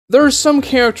There are some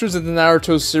characters in the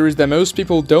Naruto series that most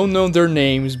people don't know their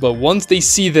names, but once they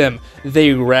see them,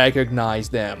 they recognize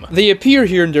them. They appear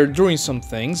here and there doing some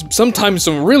things, sometimes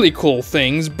some really cool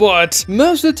things, but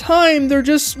most of the time they're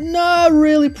just not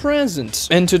really present.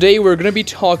 And today we're gonna be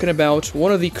talking about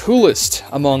one of the coolest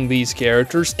among these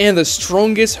characters and the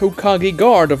strongest Hokage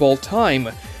guard of all time,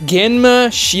 Genma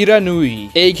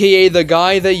Shiranui, aka the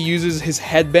guy that uses his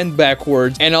headband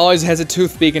backwards and always has a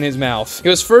toothpick in his mouth. He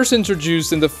was first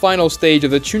introduced in the final stage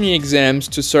of the Chunin Exams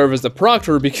to serve as the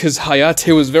proctor because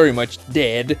Hayate was very much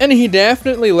dead, and he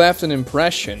definitely left an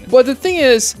impression. But the thing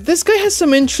is, this guy has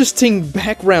some interesting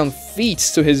background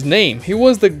feats to his name. He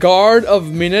was the guard of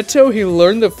Minato, he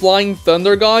learned the Flying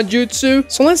Thunder God Jutsu,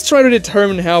 so let's try to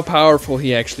determine how powerful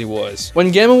he actually was.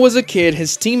 When Genma was a kid,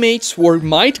 his teammates were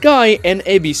Might Guy and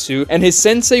Ebisu, and his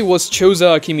sensei was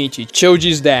Choza Akimichi,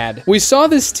 Choji's dad. We saw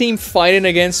this team fighting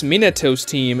against Minato's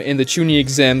team in the Chunin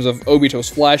Exams of Obito's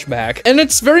flashback, and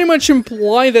it's very much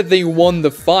implied that they won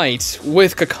the fight,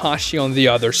 with Kakashi on the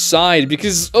other side,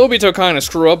 because Obito kinda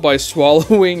screwed up by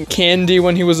swallowing candy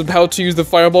when he was about to use the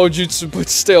Fireball Jutsu, but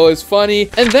still it's funny.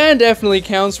 And that definitely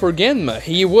counts for Genma.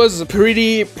 He was a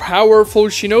pretty powerful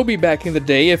shinobi back in the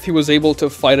day if he was able to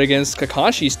fight against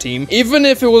Kakashi's team. Even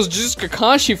if it was just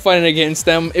Kakashi fighting against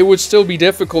them, it would still be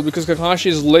difficult because Kakashi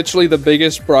is literally the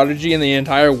biggest prodigy in the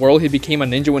entire world. He became a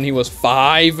ninja when he was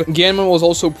 5. Genma was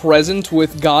also present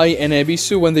with Guy and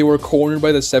Ebisu when they were cornered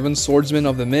by the 7 swordsmen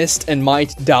of the mist, and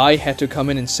Might Dai had to come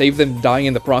in and save them, dying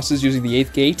in the process using the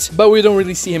 8th gate. But we don't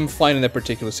really see him fight in that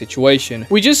particular situation.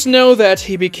 We just know that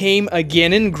he became a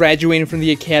genin, graduating from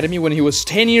the academy when he was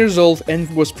 10 years old and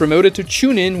was promoted to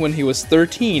Chunin when he was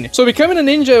 13. So becoming a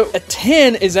ninja at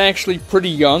 10 is actually pretty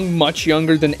young, much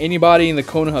younger than anybody in the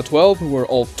Konoha 12, who were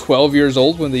all 12 years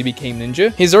old when they became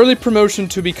ninja. His early promotion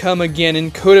to become a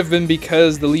genin could have been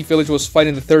because the Leaf Village was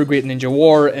fighting the 3rd Great Ninja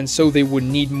War, and so they would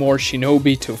need more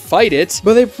shinobi to fight it,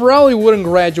 but they probably wouldn't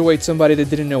graduate somebody that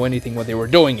didn't know anything what they were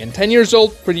doing. And 10 years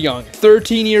old, pretty young.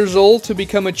 13 years old to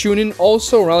become a Chunin,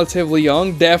 also relatively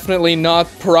young, definitely not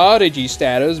prodigy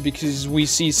status, because we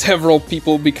see several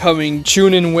people becoming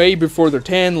Chunin way before they're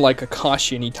 10, like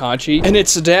Kakashi and Itachi, and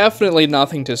it's definitely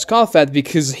nothing to scoff at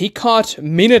because he caught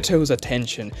Minato's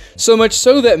attention, so much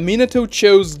so that Minato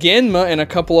chose Genma and a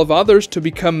couple of others to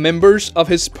become members of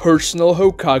his personal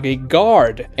Hokage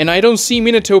guard. And I don't see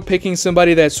Minato picking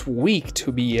somebody that's weak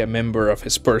to be a member of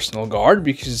his personal guard,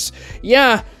 because,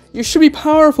 yeah, you should be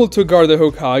powerful to guard the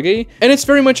Hokage, and it's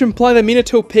very much implied that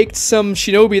Minato picked some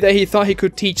shinobi that he thought he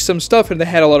could teach some stuff and that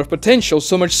had a lot of potential,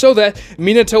 so much so that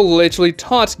Minato literally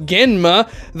taught Genma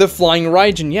the Flying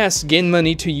Raijin. Yes, Genma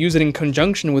need to use it in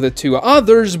conjunction with the 2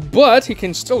 others, but he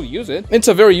can still use it. It's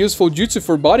a very useful jutsu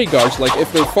for bodyguards, like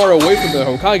if they're far away from the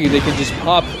Hokage, they can just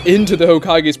pop into the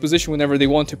Hokage's position whenever they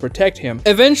want to protect him.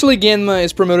 Eventually, Genma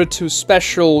is promoted to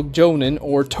Special Jonin,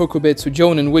 or Tokubetsu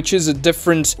Jonin, which is a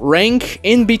different rank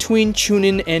in between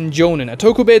Chunin and Jonin. A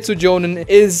Tokubetsu Jonin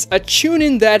is a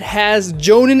Chunin that has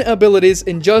Jonin abilities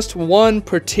in just one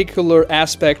particular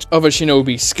aspect of a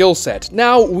shinobi skill set.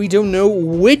 Now, we don't know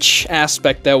which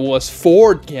aspect that was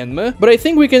for Genma, but I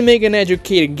think we can make an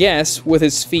educated guess with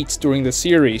his feats during the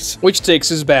series, which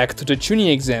takes us back to the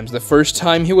Chunin Exams, the first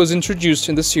time he was introduced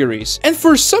in the series. And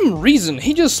for some reason,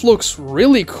 he just looks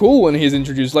really cool when he's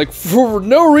introduced, like for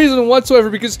no reason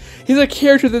whatsoever, because he's a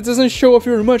character that doesn't show off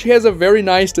very much. He has a very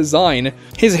nice design.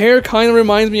 His hair kind of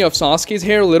reminds me of Sasuke's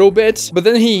hair a little bit, but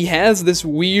then he has this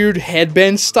weird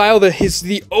headband style that he's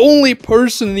the only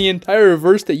person in the entire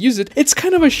reverse that uses it. It's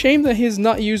kind of a shame that he's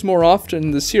not used more often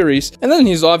in the series. And then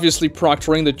he's obviously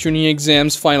proctoring the Chunin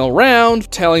Exams final round,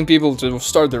 telling people to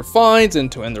start their fights and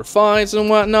to end their fights and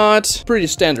whatnot. Pretty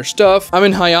standard stuff. I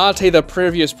mean, Hayate, the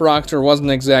previous proctor,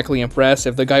 wasn't exactly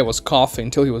impressive. The guy was coughing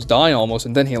until he was dying almost,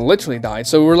 and then he literally died.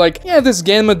 So we're like, yeah, this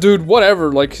Genma dude,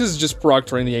 whatever, like, he's just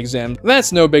proctoring the exam.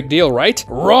 That's no big deal, right?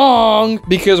 Wrong!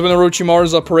 Because when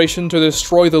Orochimaru's operation to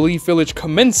destroy the Leaf Village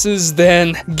commences,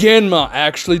 then Genma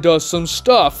actually does some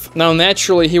stuff. Now,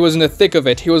 naturally, he was in the thick of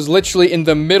it. He was literally in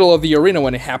the middle of the arena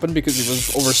when it happened because he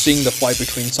was overseeing the fight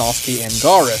between Sasuke and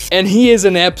Gaara. And he is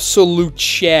an absolute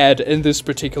Chad in this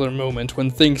particular moment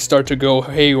when things start to go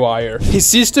haywire. He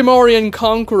sees Temari and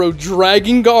Kankuro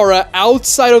dragging Gaara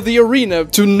outside of the arena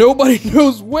to nobody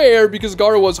knows where because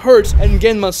Gaara was hurt, and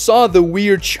Genma saw the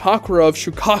weird chakra of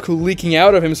Shukaku leaking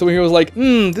out of him, so he was like,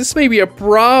 this may be a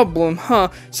problem, huh?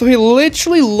 So he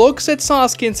literally looks at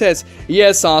Sasuke and says, yeah,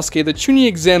 Sasuke, the Chunin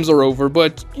Exams are over,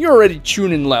 but you're already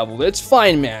Chunin level. It's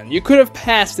fine, man. You could have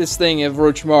passed this thing if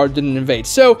Orochimaru didn't invade.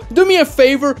 So, do me a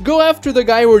favor, go after the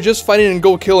guy we're just fighting and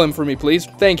go kill him for me, please.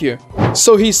 Thank you.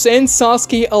 So he sends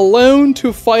Sasuke alone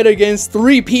to fight against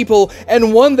 3 people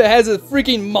and one that has a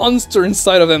freaking monster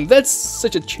inside of him. That's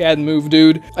such a Chad move,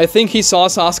 dude. I think he saw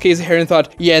Sasuke's hair and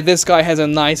thought, yeah, this guy has a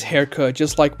nice haircut,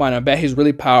 just like mine. I bet he's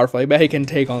really powerful. I bet he can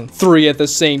take on 3 at the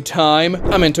same time.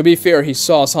 I mean, to be fair, he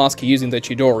saw Sasuke using the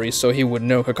Chidori, so he would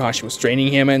know Kakashi was training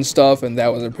him and stuff, and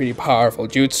that was a pretty powerful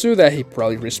jutsu that he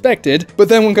probably respected. But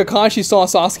then when Kakashi saw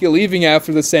Sasuke leaving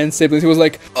after the Sand siblings, he was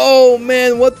like, oh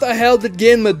man, what the hell did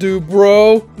Genma do, bro?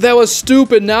 That was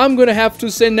stupid. Now I'm gonna have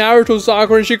to send Naruto,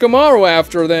 Sakura, and Shikamaru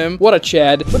after them. What a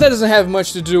Chad. But that doesn't have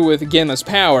much to do with Genma's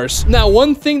powers. Now,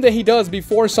 one thing that he does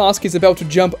before Sasuke is about to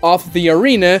jump off the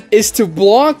arena is to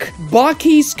block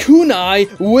Baki's kunai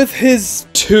with his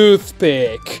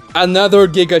toothpick. Another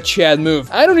Giga Chad move.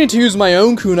 I don't need to use my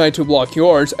own kunai to block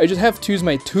yours. I just have to use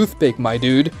my toothpick, my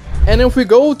dude. And if we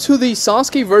go to the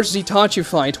Sasuke versus Itachi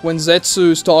fight, when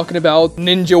Zetsu's talking about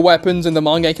ninja weapons and the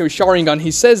Mangekyo Sharingan, he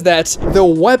says that the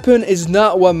weapon is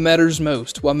not what matters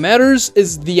most. What matters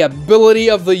is the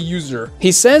ability of the user.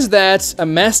 He says that a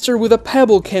master with a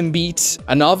pebble can beat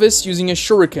a novice using a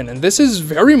shuriken, and this is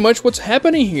very much what's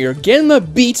happening here.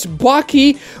 Genma beats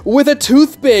Baki with a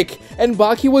toothpick, and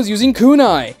Baki was using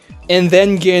kunai. And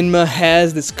then Genma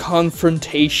has this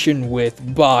confrontation with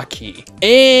Baki.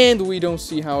 And we don't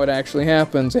see how it actually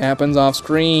happens. It happens off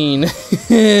screen.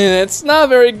 It's not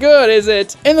very good, is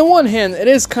it? On the one hand, it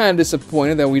is kind of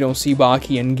disappointing that we don't see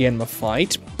Baki and Genma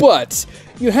fight, but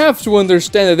you have to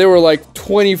understand that there were like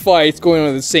 20 fights going on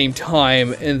at the same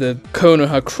time in the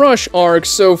Konoha Crush arc,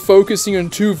 so focusing on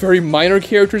 2 very minor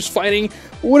characters fighting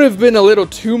would have been a little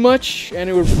too much, and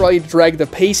it would probably drag the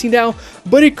pacing down,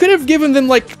 but it could have given them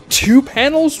like 2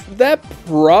 panels. That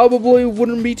probably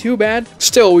wouldn't be too bad.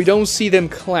 Still, we don't see them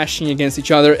clashing against each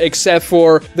other, except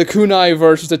for the kunai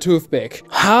versus the toothpick.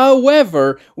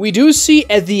 However, we do see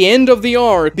at the end of the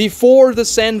arc, before the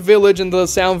Sand Village and the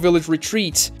Sound Village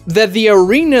retreat, that the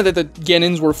arena that the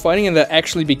Genins were fighting and that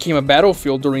actually became a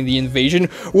battlefield during the invasion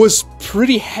was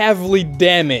pretty heavily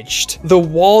damaged. The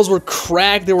walls were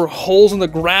cracked, there were holes in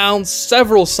the ground,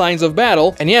 several signs of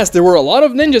battle, and yes, there were a lot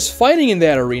of ninjas fighting in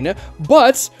that arena,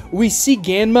 but we see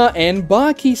Genma and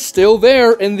Baki still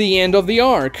there in the end of the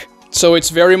arc. So it's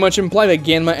very much implied that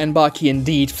Genma and Baki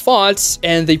indeed fought,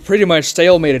 and they pretty much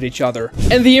stalemated each other.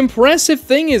 And the impressive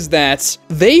thing is that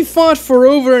they fought for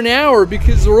over an hour,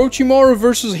 because Orochimaru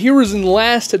versus Hiruzen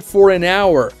lasted for an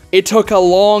hour. It took a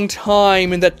long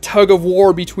time in that tug of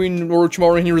war between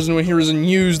Orochimaru and Hiruzen when Hiruzen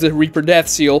used the Reaper Death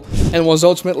Seal and was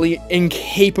ultimately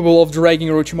incapable of dragging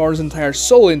Orochimaru's entire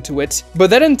soul into it. But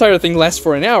that entire thing lasts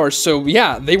for an hour, so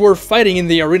yeah, they were fighting in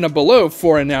the arena below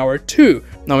for an hour too.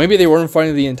 Now, maybe they weren't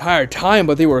fighting the entire time,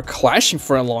 but they were clashing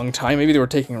for a long time. Maybe they were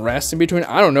taking rest in between,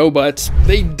 I don't know, but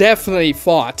they definitely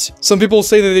fought. Some people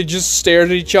say that they just stared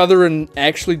at each other and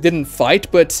actually didn't fight,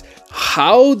 but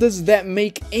how does that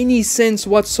make any sense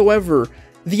whatsoever?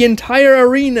 The entire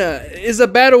arena is a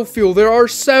battlefield. There are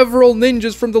several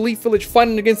ninjas from the Leaf Village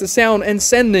fighting against the Sound and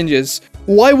Sand ninjas.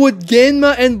 Why would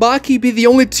Genma and Baki be the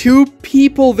only 2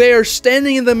 people there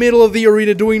standing in the middle of the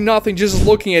arena doing nothing, just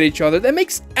looking at each other? That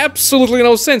makes absolutely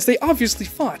no sense. They obviously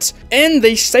fought. And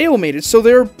they stalemated, so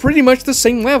they're pretty much the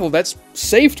same level. That's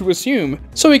safe to assume.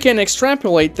 So we can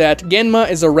extrapolate that Genma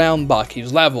is around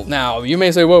Baki's level. Now, you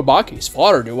may say, well, Baki's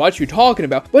fodder, dude. What you talking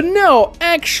about? But no,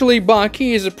 actually,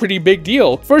 Baki is a pretty big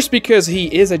deal. First, because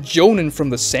he is a Jonin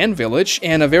from the Sand Village,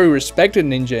 and a very respected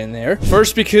ninja in there.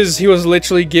 First, because he was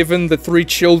literally given the 3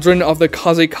 children of the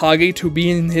Kazekage to be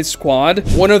in his squad,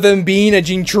 one of them being a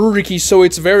Jinchuriki, so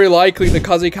it's very likely the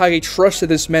Kazekage trusted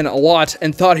this man a lot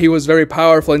and thought he was very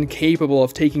powerful and capable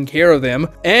of taking care of them.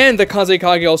 And the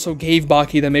Kazekage also gave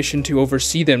Baki the mission to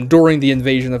oversee them during the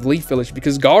invasion of Leaf Village,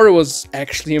 because Gaara was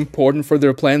actually important for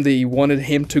their plan. They wanted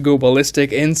him to go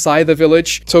ballistic inside the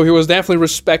village, so he was definitely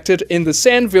respected in the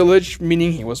Sand Village,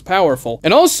 meaning he was powerful.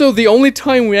 And also, the only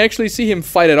time we actually see him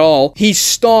fight at all, he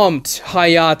stomped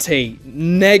Hayate.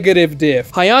 Negative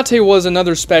diff. Hayate was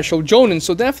another special Jonin,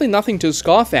 so definitely nothing to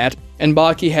scoff at, and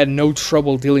Baki had no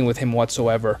trouble dealing with him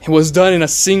whatsoever. It was done in a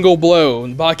single blow,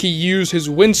 and Baki used his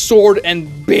wind sword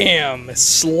and bam!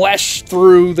 Slashed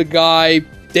through the guy.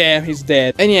 Damn, he's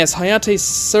dead. And yes, Hayate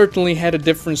certainly had a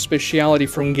different speciality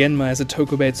from Genma as a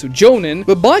Tokubetsu Jonin,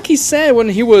 but Baki said when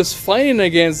he was fighting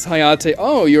against Hayate,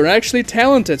 oh, you're actually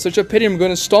talented, such a pity I'm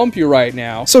gonna stomp you right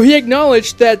now. So he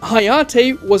acknowledged that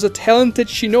Hayate was a talented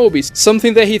shinobi,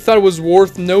 something that he thought was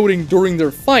worth noting during their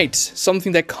fight,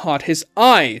 something that caught his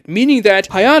eye, meaning that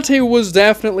Hayate was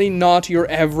definitely not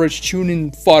your average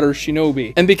Chunin fodder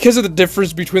shinobi. And because of the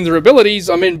difference between their abilities,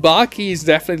 I mean, Baki is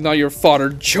definitely not your fodder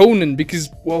Jonin, because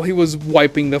well, he was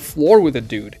wiping the floor with a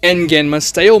dude, and Genma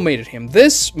stalemated him.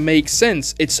 This makes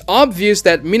sense. It's obvious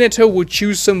that Minato would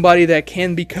choose somebody that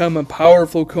can become a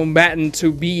powerful combatant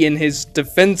to be in his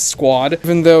defense squad,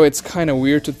 even though it's kind of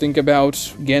weird to think about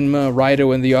Genma,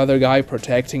 Raido, and the other guy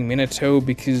protecting Minato,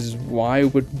 because why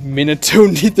would Minato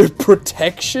need their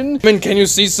protection? I mean, can you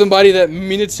see somebody that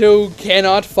Minato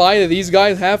cannot fight, that these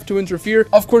guys have to interfere?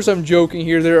 Of course, I'm joking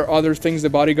here. There are other things the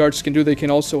bodyguards can do. They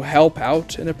can also help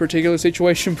out in a particular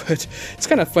situation, but it's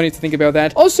kind of funny to think about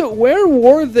that. Also, where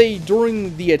were they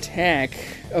during the attack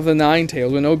of the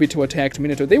Nine-Tails when Obito attacked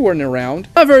Minato? They weren't around.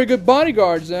 Not very good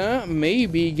bodyguards, huh?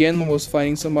 Maybe Genma was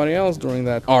fighting somebody else during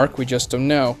that arc, we just don't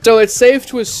know. So it's safe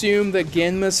to assume that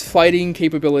Genma's fighting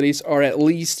capabilities are at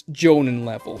least Jonin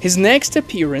level. His next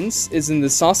appearance is in the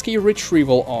Sasuke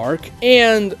retrieval arc,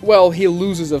 and, well, he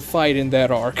loses a fight in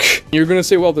that arc. You're gonna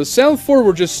say, well, the Sound 4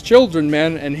 were just children,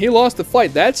 man, and he lost the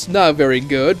fight. That's not very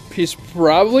good. He's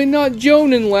probably not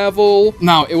Jonin level.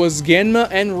 Now, it was Genma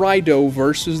and Raido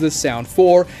versus the Sound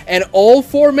 4, and all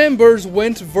 4 members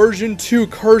went version 2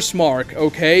 curse mark,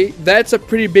 okay? That's a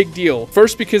pretty big deal.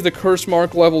 First, because the curse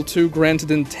mark level 2 granted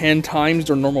them 10 times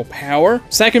their normal power.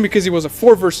 Second, because it was a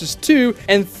 4 versus 2.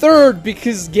 And third,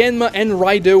 because Genma and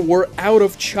Raido were out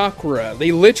of chakra.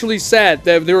 They literally said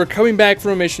that they were coming back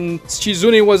from a mission.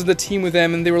 Shizune was in the team with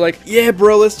them, and they were like, yeah,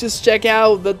 bro, let's just check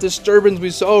out the disturbance we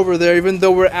saw over there, even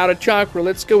though we're out of chakra.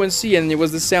 Let's go and see. And it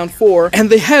was the Sound 4. And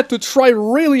they had to try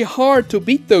really hard to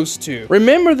beat those two.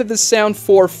 Remember that the Sound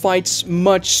 4 fights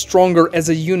much stronger as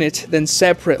a unit than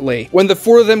separately. When the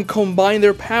 4 of them combine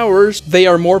their powers, they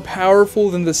are more powerful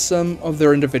than the sum of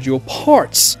their individual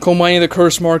parts. Combining the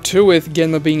Curse Mark 2 with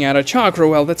Genma being out of chakra,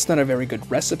 well, that's not a very good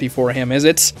recipe for him, is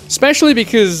it? Especially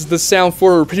because the Sound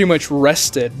 4 were pretty much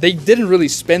rested. They didn't really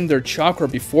spend their chakra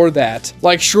before that.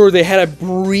 Like, sure, they had a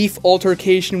brief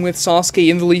altercation with Sasuke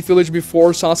in the Leaf Village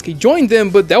before Sasuke joined them,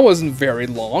 but that wasn't very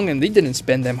long, and they didn't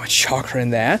spend that much chakra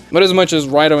in that. But as much as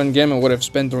Raido and Genma would have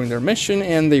spent during their mission,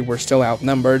 and they were still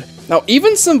outnumbered. Now,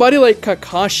 even somebody like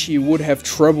Kakashi would have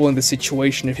trouble in the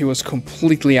situation if he was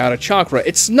completely out of chakra.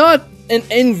 It's not an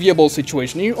enviable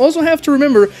situation. You also have to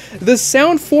remember, the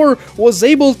Sound 4 was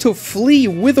able to flee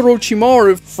with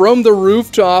Orochimaru from the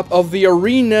rooftop of the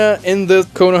arena in the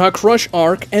Konoha Crush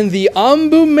arc, and the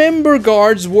Anbu member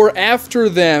guards were after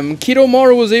them.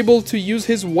 Kidomaru was able to use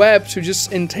his web to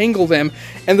just entangle them,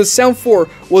 and the Sound 4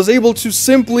 was able to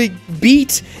simply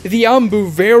beat the Anbu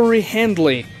very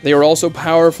handily. They were also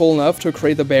powerful enough to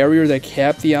create the barrier that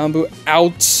kept the Anbu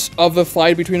out of the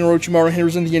fight between Orochimaru and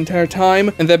Hiruzen the entire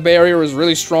time, and that barrier was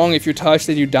really strong. If you touched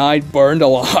it, you died burned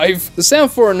alive. The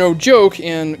Sound 4 are no joke,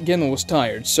 and Genma was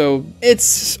tired, so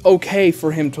it's okay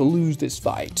for him to lose this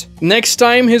fight. Next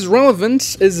time his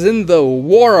relevance is in the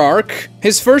War arc.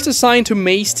 His first assigned to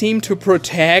Mei's team to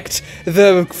protect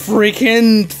the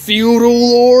freaking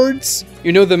Feudal Lords.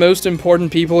 You know, the most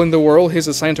important people in the world, he's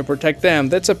assigned to protect them.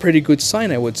 That's a pretty good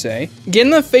sign, I would say.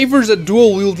 Genma favors a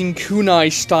dual-wielding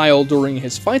kunai style during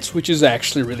his fights, which is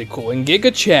actually really cool in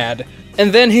Giga Chad.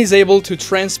 And then he's able to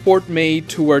transport Mei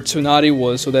to where Tsunade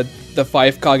was so that the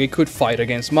 5 Kage could fight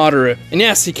against Madara. And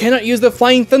yes, he cannot use the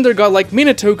Flying Thunder God like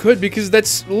Minato could, because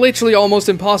that's literally almost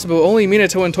impossible. Only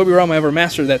Minato and Tobirama ever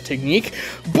mastered that technique.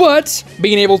 But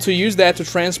being able to use that to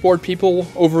transport people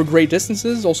over great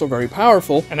distances is also very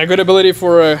powerful, and a good ability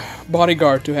for a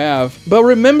bodyguard to have. But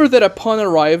remember that upon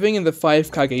arriving in the 5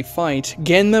 Kage fight,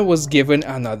 Genma was given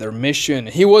another mission.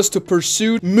 He was to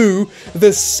pursue Mu,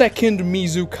 the second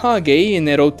Mizukage in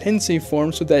Edo Tensei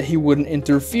form, so that he wouldn't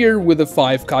interfere with the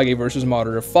 5 Kage versus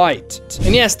Madara fight.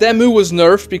 And yes, that move was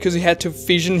nerfed because he had to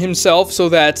fission himself so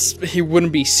that he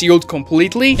wouldn't be sealed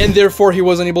completely, and therefore he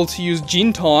wasn't able to use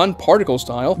Jinton, particle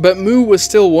style, but Mu was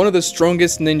still one of the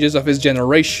strongest ninjas of his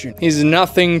generation. He's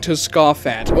nothing to scoff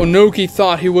at. Onoki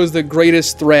thought he was the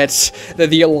greatest threat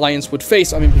that the Alliance would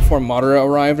face, I mean before Madara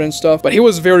arrived and stuff, but he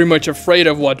was very much afraid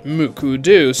of what Mu could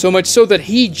do, so much so that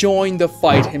he joined the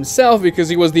fight himself because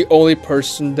he was the only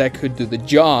person that could do the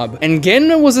job. And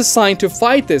Genma was assigned to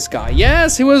fight this guy.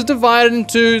 Yes, he was divided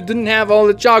into, didn't have all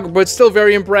the chakra, but still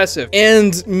very impressive.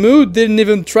 And Mu didn't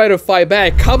even try to fight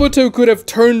back. Kabuto could have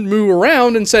turned Mu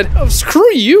around and said, oh,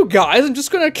 screw you guys, I'm just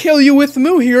gonna kill you with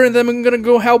Mu here, and then I'm gonna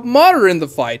go help Madara in the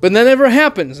fight. But that never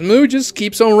happens. Mu just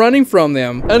keeps on running from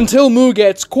them until Mu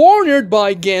gets cornered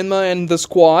by Genma and the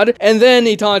squad, and then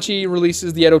Itachi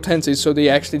releases the Edo Tensei, so they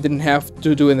actually didn't have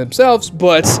to do it themselves.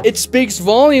 But it speaks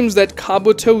volumes that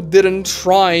Kabuto didn't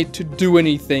try to do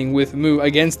anything with Mu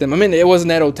against them. I mean, it wasn't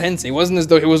that tense. It wasn't as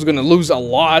though he was gonna lose a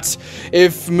lot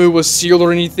if Mu was sealed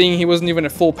or anything. He wasn't even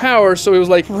at full power, so it was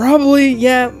like, probably,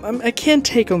 yeah, I can't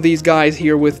take on these guys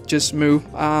here with just Mu.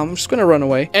 I'm just gonna run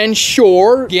away. And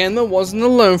sure, Genma wasn't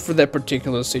alone for that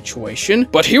particular situation,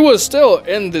 but he was still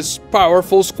in this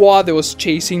powerful squad that was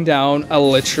chasing down a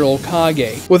literal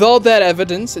Kage. With all that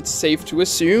evidence, it's safe to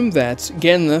assume that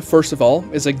Genma, first of all,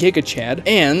 is a Giga Chad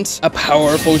and a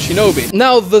powerful shinobi.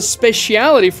 Now, the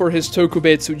speciality for his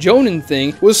Tokubetsu Jonin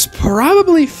thing was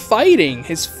probably fighting.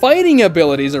 His fighting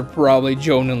abilities are probably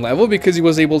Jonin level because he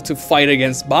was able to fight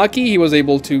against Baki, he was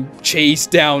able to chase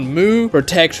down Mu,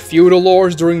 protect Feudal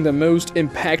Lords during the most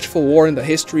impactful war in the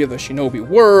history of the shinobi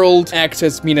world, act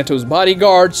as Minato's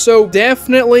bodyguard, so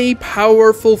definitely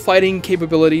powerful fighting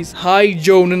capabilities, high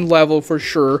Jonin level for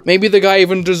sure. Maybe the guy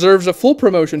even deserves a full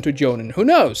promotion to Jonin, who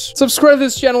knows? Subscribe to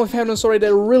this channel if you haven't already,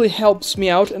 that really helps me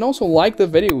out, and also like the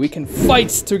video. We can fight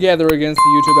together against the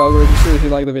YouTube algorithm. Seriously,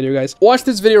 like the video, guys. Watch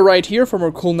this video right here for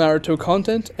more cool Naruto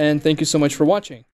content, and thank you so much for watching.